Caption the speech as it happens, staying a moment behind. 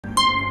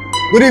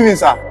Good evening,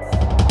 sir.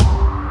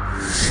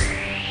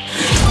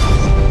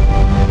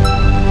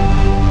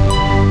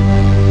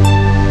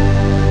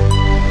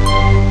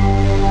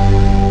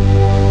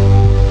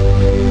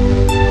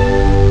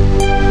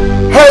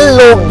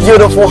 Hello,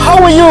 beautiful.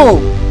 How are you?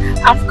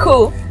 I'm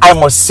cool. I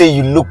must say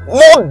you look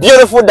more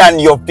beautiful than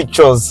your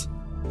pictures.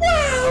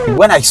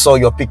 When I saw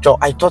your picture,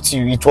 I thought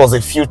it was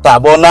a filter,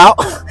 but now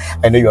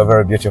I know you are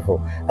very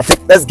beautiful. I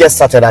think let's get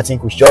started. I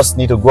think we just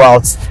need to go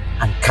out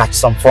and catch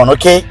some fun,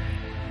 okay?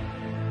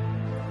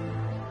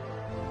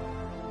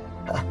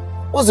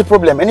 What's the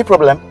problem? Any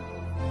problem?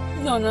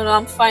 No,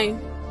 I'm fine.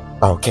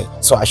 Okay,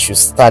 so I should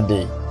start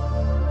the...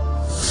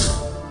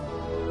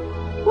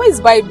 What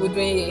is Bible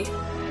doing here?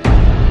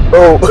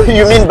 Oh,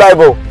 you mean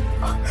Bible?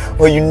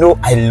 Well, you know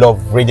I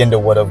love reading the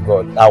word of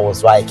God. That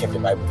was why I kept the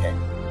Bible here.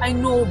 I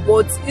know,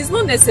 but it's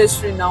not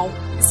necessary now.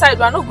 Besides,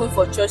 we're not going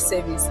for church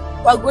service.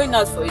 We're going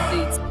out for a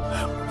date.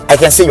 I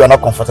can see you are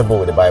not comfortable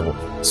with the Bible.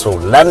 So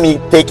let me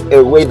take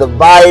away the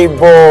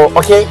Bible,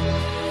 okay?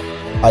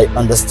 I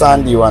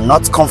understand you are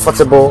not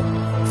comfortable.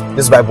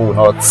 This Bible will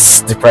not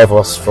deprive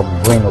us from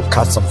going to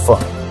catch some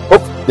fun.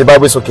 Hope the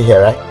Bible is okay here,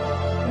 right?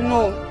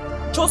 No,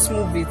 just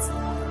move it.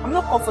 I'm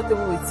not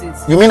comfortable with it.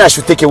 You mean I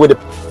should take away the...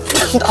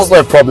 That's not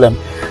a problem.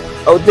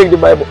 I'll take the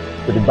Bible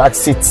to the back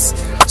seats.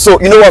 So,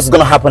 you know what's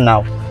going to happen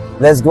now?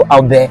 Let's go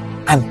out there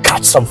and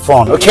catch some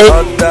fun, okay?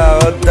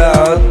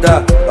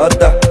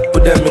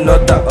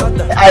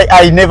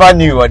 I never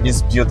knew you were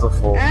this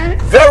beautiful.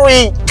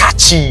 Very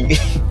catchy.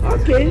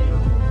 Okay.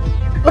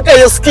 Look at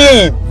your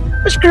skin.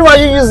 Which cream are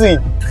you using?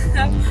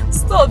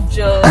 Stop,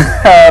 Joe.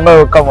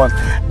 No, come on.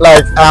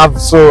 Like, I'm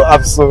so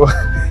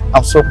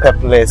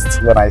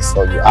perplexed when I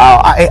saw you.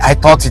 I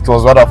thought it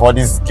was one of all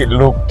these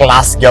low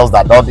class girls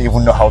that don't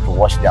even know how to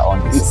wash their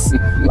undies.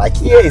 Like,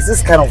 yeah, it's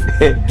this kind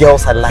of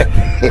girls I like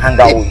to hang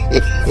out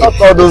with. Not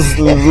all those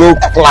low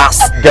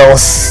class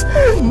girls.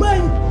 Oh my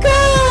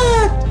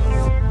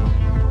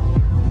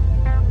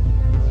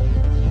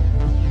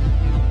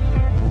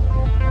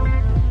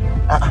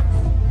God!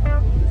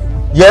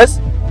 Yes?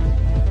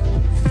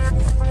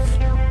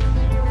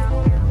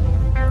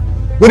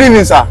 Good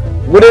evening, sir.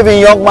 Good evening,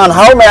 young man.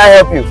 How may I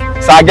help you?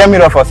 Sir, get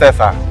mirror for sale,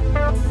 sir.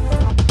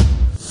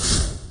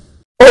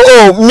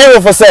 Oh, mirror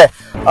for sale.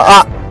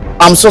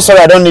 I'm so sorry,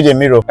 I don't need a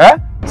mirror. Eh?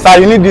 Sir,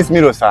 you need this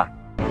mirror, sir.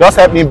 Just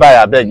help me buy,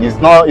 I beg. It's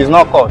not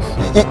cost.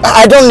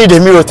 I don't need a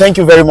mirror, thank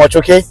you very much,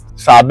 okay?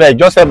 Sir, I beg,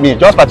 just help me.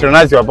 Just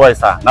patronize your boy,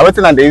 sir. Now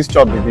waiting and they use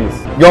chop with this.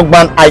 Young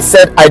man, I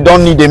said I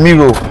don't need a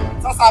mirror.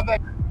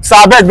 Sir,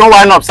 I beg, don't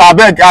wind up. Sir, I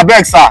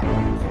beg, sir.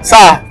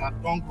 Sir,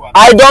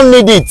 I don't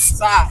need it.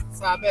 Sir,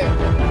 I beg.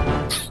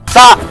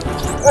 Sir,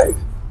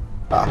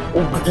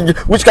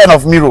 which kind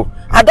of mirror?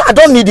 I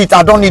don't need it.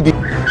 I don't need it.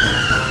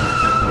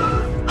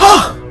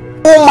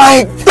 Oh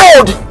my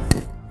God!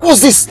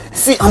 What's this?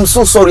 See, I'm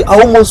so sorry. I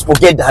almost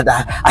forget that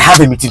I have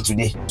a meeting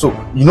today. So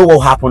you know what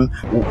will happen?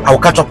 I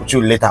will catch up with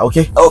you later.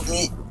 Okay? Help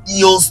me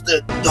use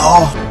the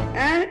door.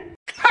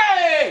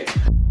 Hey!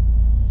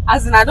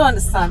 As in, I don't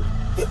understand.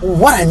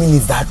 What I mean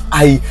is that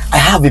I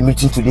have a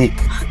meeting today. Do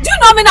you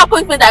know how many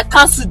appointments I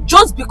cancelled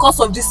just because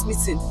of this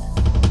meeting?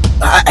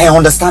 I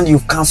understand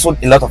you've cancelled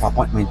a lot of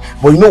appointments,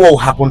 but you know what will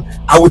happen?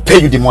 I will pay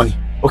you the money,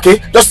 okay?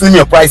 Just give me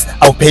your price,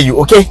 I'll pay you,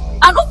 okay?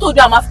 I not told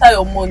you I'm after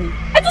your money.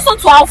 I just want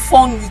to have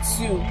fun with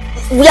you.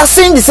 We are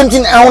saying the same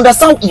thing. I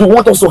understand you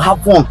want us to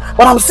have fun,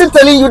 but I'm still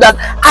telling you that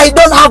I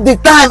don't have the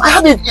time. I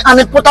have an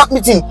important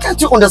meeting.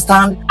 Can't you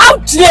understand? How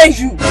dare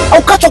you?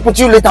 I'll catch up with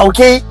you later,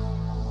 okay?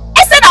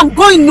 I said I'm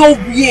going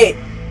nowhere.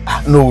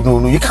 No,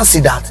 you can't say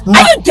that.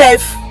 Are you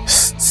deaf?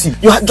 See,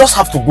 you just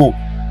have to go.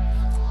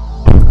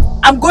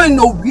 I'm going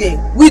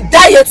nowhere. We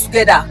die here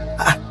together.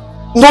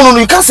 No,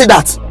 you can't say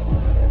that.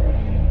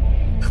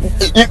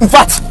 In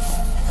fact,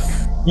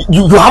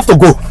 you have to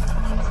go.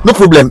 No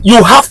problem.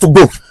 You have to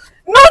go.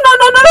 No.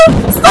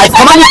 Stop. I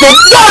command you to...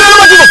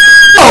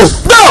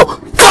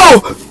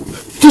 No!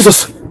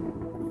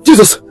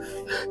 Jesus.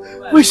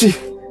 Where is she?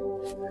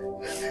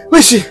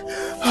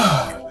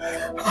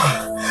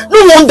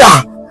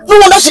 No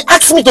wonder she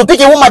asked me to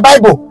take away my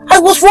Bible. I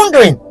was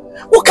wondering,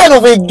 what kind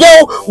of a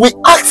girl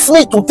will ask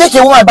me to take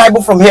away my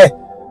Bible from here?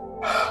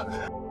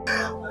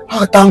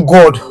 Oh, thank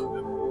God.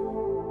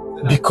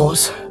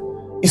 Because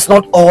it's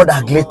not all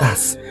that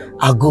glitters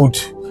are good.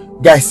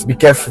 Guys, be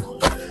careful.